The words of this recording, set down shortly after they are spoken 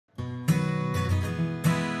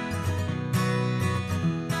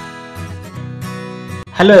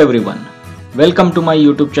Hello everyone, welcome to my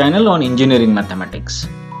YouTube channel on Engineering Mathematics.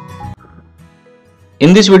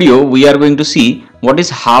 In this video, we are going to see what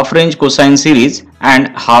is half-range cosine series and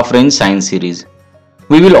half-range sine series.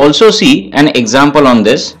 We will also see an example on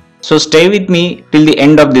this, so stay with me till the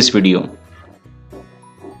end of this video.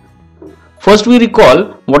 First we recall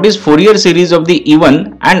what is Fourier series of the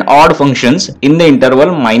even and odd functions in the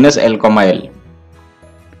interval minus L, L.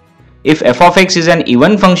 If f of x is an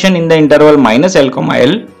even function in the interval minus L,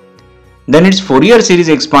 L, then its Fourier series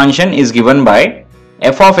expansion is given by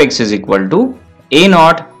f of x is equal to a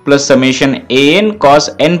naught plus summation an cos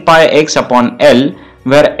n pi x upon L,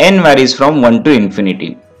 where n varies from 1 to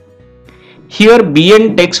infinity. Here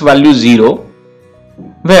bn takes value 0,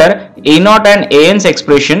 where a naught and an's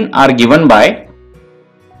expression are given by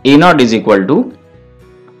a naught is equal to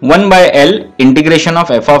 1 by L integration of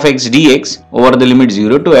f of x dx over the limit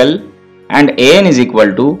 0 to L, and an is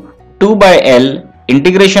equal to 2 by L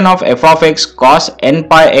integration of f of x cos n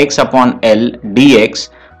pi x upon L dx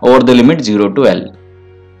over the limit 0 to L.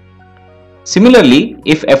 Similarly,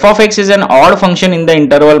 if f of x is an odd function in the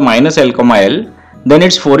interval minus L, L, then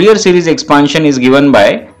its Fourier series expansion is given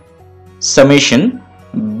by summation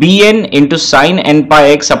bn into sine n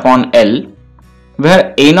pi x upon L,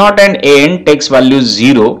 where a naught and an takes value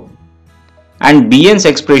 0, and bn's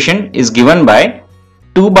expression is given by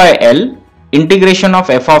 2 by L integration of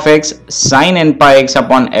f of x sine n pi x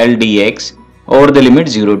upon L dx over the limit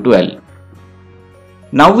 0 to L.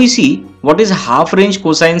 Now we see what is half-range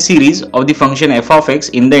cosine series of the function f of x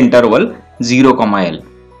in the interval 0, L.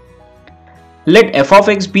 Let f of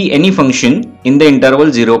x be any function in the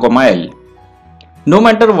interval 0, L. No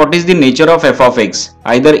matter what is the nature of f of x,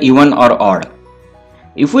 either even or odd.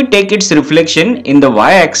 If we take its reflection in the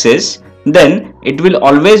y-axis, then it will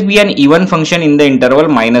always be an even function in the interval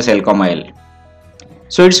minus L, L.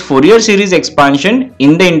 So its Fourier series expansion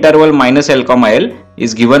in the interval minus L, L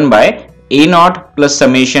is given by a naught plus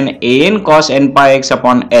summation an cos n pi x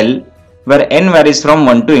upon L, where n varies from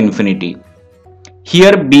 1 to infinity.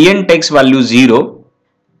 Here bn takes value 0,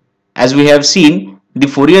 as we have seen the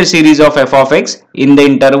Fourier series of f of x in the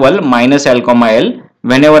interval minus L, L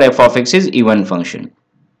whenever f of x is even function.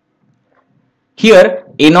 Here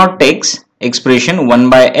a naught takes expression 1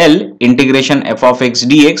 by L integration f of x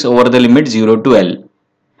dx over the limit 0 to L,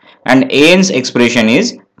 and an's expression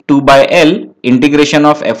is 2 by L integration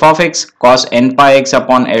of f of x cos n pi x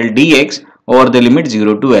upon L dx over the limit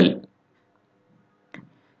 0 to L.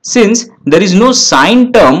 Since there is no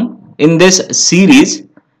sine term in this series,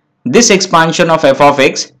 this expansion of f of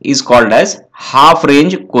x is called as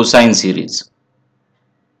half-range cosine series.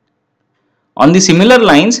 On the similar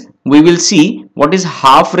lines, we will see what is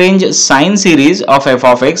half-range sine series of f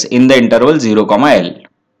of x in the interval 0, L.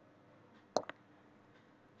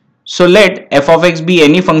 So let f of x be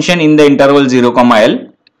any function in the interval 0,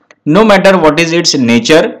 L, no matter what is its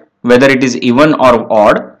nature, whether it is even or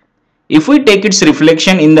odd. If we take its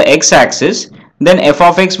reflection in the x-axis, then f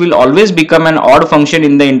of x will always become an odd function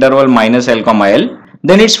in the interval minus L, L.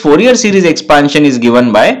 Then its Fourier series expansion is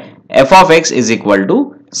given by f of x is equal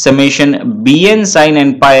to summation bn sine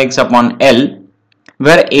n pi x upon L,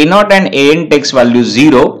 where a naught and an takes value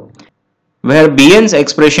 0, where bn's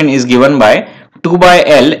expression is given by 2 by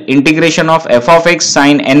L integration of f of x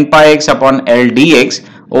sine n pi x upon L dx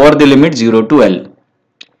over the limit 0 to L.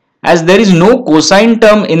 As there is no cosine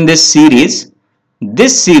term in this series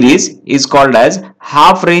is called as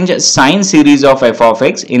half-range sine series of f of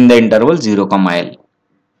x in the interval 0, L.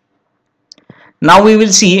 Now we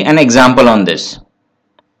will see an example on this.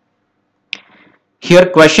 Here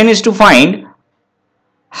question is to find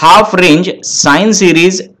half-range sine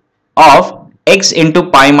series of x into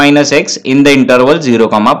pi minus x in the interval 0,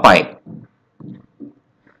 pi.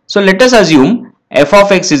 So let us assume f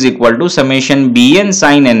of x is equal to summation bn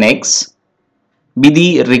sine nx be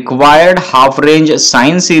the required half-range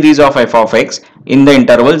sine series of f of x in the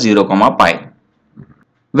interval 0, pi,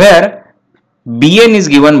 where bn is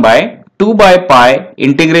given by 2 by pi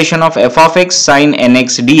integration of f of x sine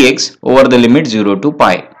nx dx over the limit 0 to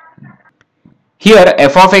pi. Here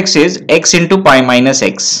f of x is x into pi minus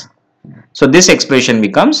x. So this expression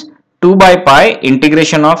becomes 2 by pi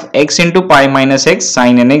integration of x into pi minus x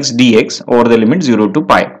sine nx dx over the limit 0 to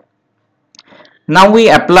pi. Now we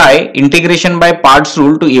apply integration by parts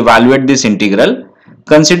rule to evaluate this integral,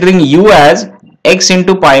 considering u as x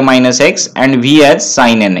into pi minus x and v as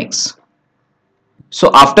sine nx. So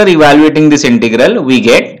after evaluating this integral, we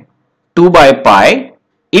get 2 by pi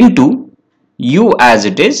into u as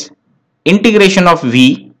it is, integration of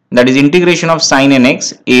v, that is integration of sine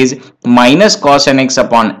nx is minus cos nx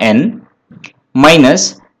upon n,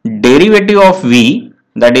 minus derivative of v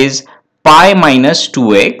that is pi minus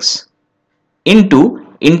 2x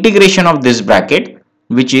into integration of this bracket,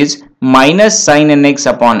 which is minus sin nx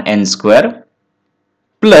upon n square,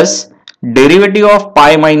 plus derivative of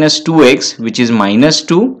pi minus 2x, which is minus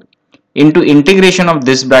 2, into integration of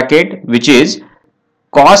this bracket, which is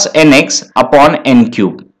cos nx upon n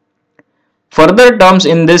cube. Further terms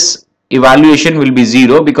in this evaluation will be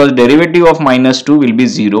 0 because derivative of minus 2 will be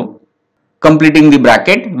 0, completing the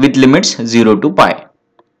bracket with limits 0 to pi.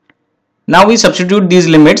 Now we substitute these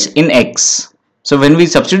limits in x. So when we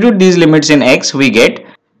substitute these limits in x, we get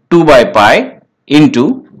 2 by pi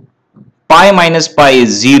into pi minus pi is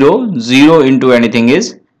 0, 0 into anything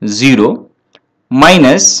is 0,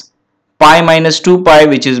 minus pi minus 2 pi,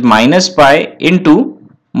 which is minus pi, into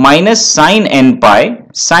minus sin n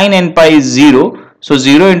pi is 0, so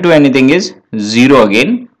 0 into anything is 0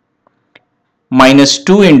 again, minus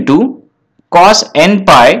 2 into cos n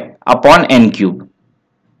pi upon n cube,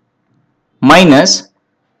 minus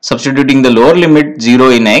substituting the lower limit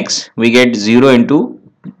 0 in x, we get 0 into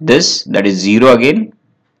this, that is 0 again.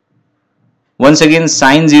 Once again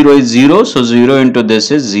sin 0 is 0, so 0 into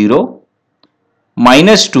this is 0,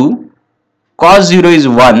 minus 2 cos 0 is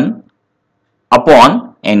 1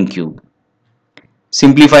 upon n cube.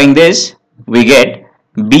 Simplifying this, we get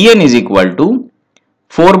Bn is equal to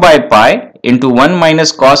 4 by pi into 1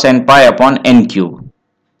 minus cos n pi upon n cube.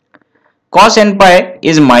 Cos n pi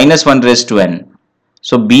is minus 1 raised to n.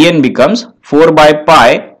 So Bn becomes 4 by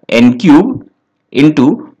pi n cube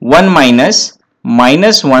into 1 minus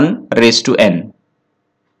 1 raised to n.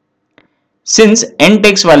 Since n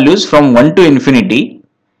takes values from 1 to infinity,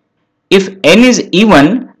 if n is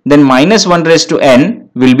even, then minus 1 raised to n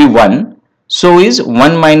will be 1. So is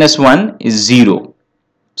 1 minus 1 is 0.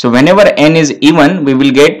 So whenever n is even, we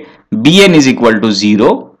will get Bn is equal to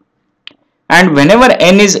 0. And whenever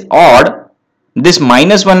n is odd, this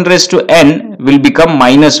minus 1 raised to n will become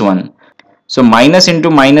minus 1. So minus into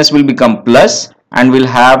minus will become plus, and we'll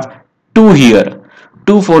have 2 here.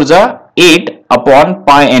 2 4s are 8 upon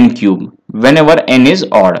pi n cube whenever n is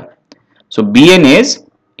odd. So Bn is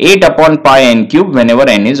 8 upon pi n cube whenever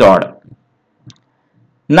n is odd.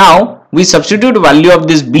 Now we substitute value of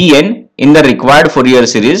this Bn in the required Fourier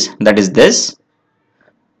series, that is this.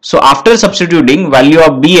 So after substituting value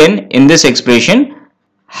of Bn in this expression,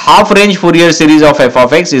 half range Fourier series of f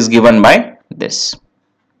of x is given by this.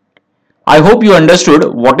 I hope you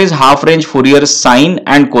understood what is half range Fourier sine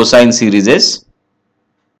and cosine series is.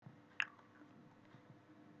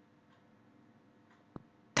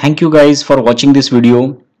 Thank you guys for watching this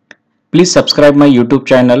video. Please subscribe my YouTube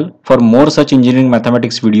channel for more such engineering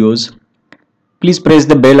mathematics videos. Please press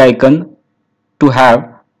the bell icon to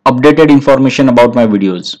have updated information about my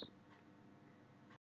videos.